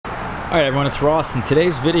Alright everyone, it's Ross. In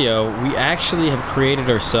today's video, we actually have created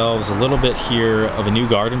ourselves a little bit here of a new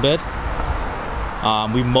garden bed.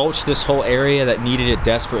 We mulched this whole area that needed it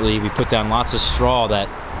desperately. We put down lots of straw that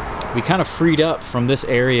we kind of freed up from this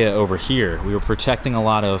area over here. We were protecting a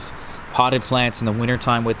lot of potted plants in the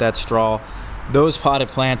wintertime with that straw. Those potted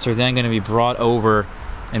plants are then going to be brought over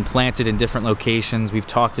and planted in different locations. We've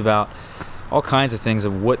talked about all kinds of things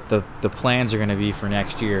of what the plans are going to be for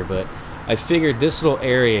next year, but I figured this little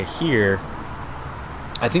area here,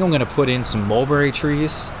 I think I'm going to put in some mulberry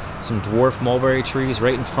trees, some dwarf mulberry trees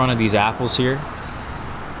right in front of these apples here.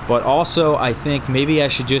 But also I think maybe I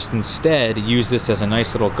should just instead use this as a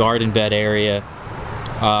nice little garden bed area.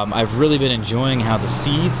 I've really been enjoying how the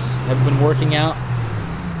seeds have been working out.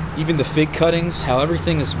 Even the fig cuttings, how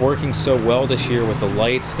everything is working so well this year with the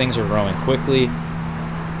lights. Things are growing quickly.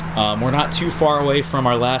 We're not too far away from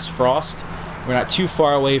our last frost. We're not too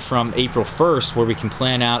far away from April 1st, where we can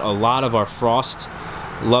plan out a lot of our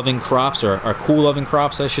frost-loving crops, or our cool-loving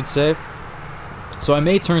crops, I should say. So I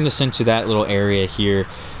may turn this into that little area here,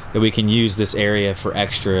 that we can use this area for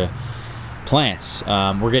extra plants.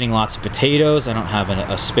 We're getting lots of potatoes. I don't have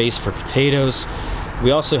a space for potatoes.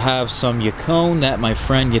 We also have some yacon that my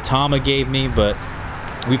friend Yatama gave me, but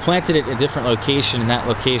we planted it at a different location, and that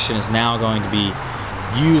location is now going to be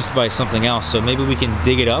used by something else. So maybe we can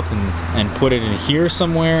dig it up and put it in here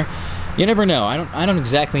somewhere. You never know. I don't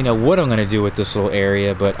exactly know what I'm going to do with this little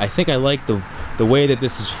area, but I think I like the way that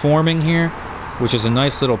this is forming here, which is a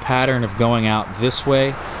nice little pattern of going out this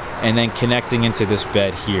way and then connecting into this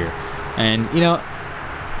bed here. And you know,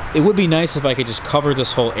 it would be nice if I could just cover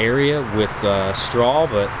this whole area with straw,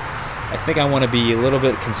 but I think I want to be a little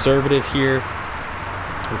bit conservative here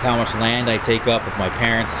with how much land I take up with my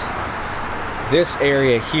parents. This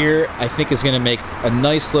area here, I think, is going to make a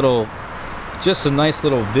nice little, just a nice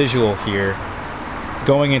little visual here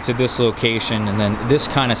going into this location, and then this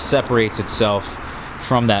kind of separates itself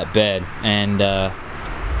from that bed. And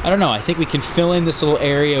I don't know, I think we can fill in this little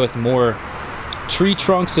area with more tree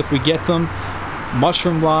trunks if we get them,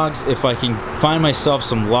 mushroom logs if I can find myself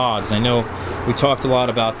some logs. I know we talked a lot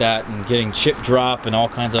about that and getting chip drop and all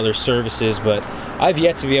kinds of other services, but I've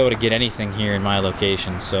yet to be able to get anything here in my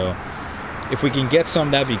location. So if we can get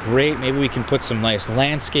some, that'd be great. Maybe we can put some nice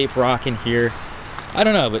landscape rock in here. I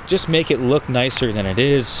don't know, but just make it look nicer than it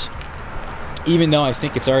is. Even though I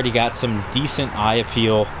think it's already got some decent eye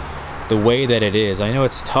appeal the way that it is. I know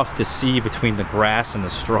it's tough to see between the grass and the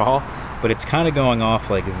straw, but it's kind of going off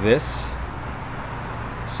like this.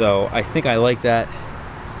 So I think I like that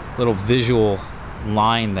little visual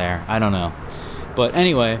line there. I don't know. But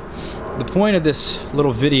anyway, the point of this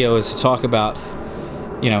little video is to talk about,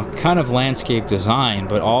 you know, kind of landscape design,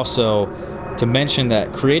 but also to mention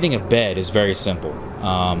that creating a bed is very simple.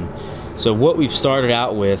 So what we've started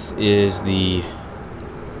out with is the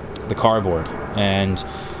cardboard, and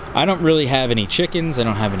I don't really have any chickens, I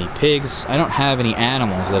don't have any pigs, I don't have any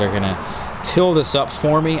animals that are gonna till this up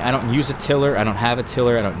for me. I don't use a tiller, I don't have a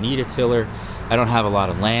tiller, I don't need a tiller, I don't have a lot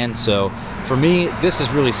of land. So for me, this is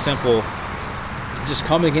really simple, just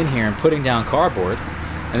coming in here and putting down cardboard.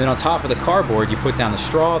 And then on top of the cardboard, you put down the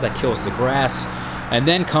straw that kills the grass. And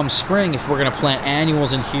then come spring, if we're gonna plant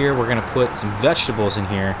annuals in here, we're gonna put some vegetables in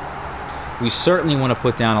here, we certainly wanna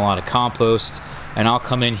put down a lot of compost. And I'll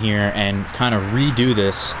come in here and kind of redo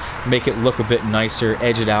this, make it look a bit nicer,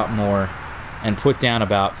 edge it out more, and put down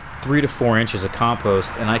about 3 to 4 inches of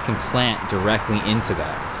compost, and I can plant directly into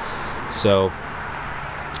that. So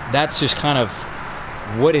that's just kind of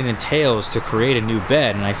what it entails to create a new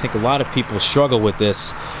bed. And I think a lot of people struggle with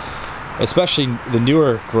this, especially the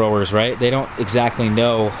newer growers, right? They don't exactly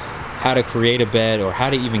know how to create a bed or how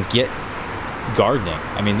to even get gardening.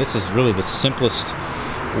 I mean, this is really the simplest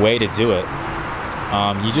way to do it.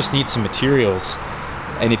 You just need some materials,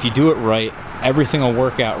 and if you do it right, everything will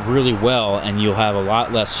work out really well, and you'll have a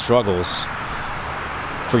lot less struggles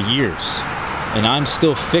for years. And I'm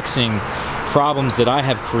still fixing problems that I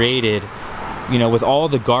have created, you know, with all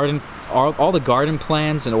the garden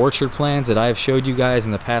plans and orchard plans that I've showed you guys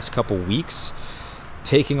in the past couple weeks,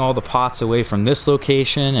 taking all the pots away from this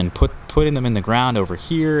location and putting them in the ground over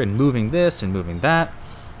here, and moving this and moving that.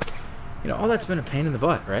 You know, all that's been a pain in the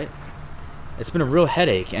butt, right? It's been a real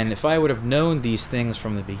headache, and if I would have known these things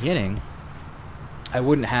from the beginning, I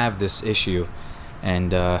wouldn't have this issue,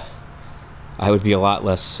 and I would be a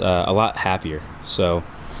lot happier. So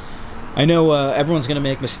I know everyone's gonna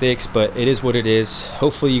make mistakes, but it is what it is.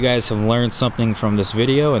 Hopefully you guys have learned something from this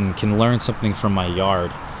video and can learn something from my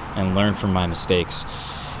yard and learn from my mistakes.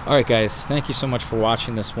 All right guys, thank you so much for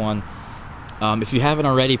watching this one. If you haven't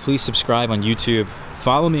already, please subscribe on YouTube.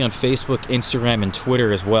 Follow me on Facebook, Instagram, and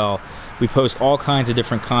Twitter as well. We post all kinds of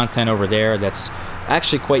different content over there that's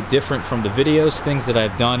actually quite different from the videos, things that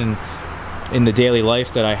I've done in the daily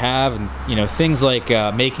life that I have, and you know, things like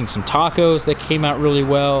making some tacos that came out really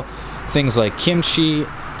well, things like kimchi,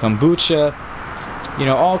 kombucha, you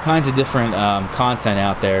know, all kinds of different content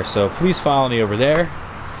out there. So please follow me over there,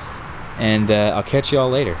 and I'll catch you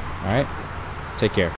all later. All right, take care.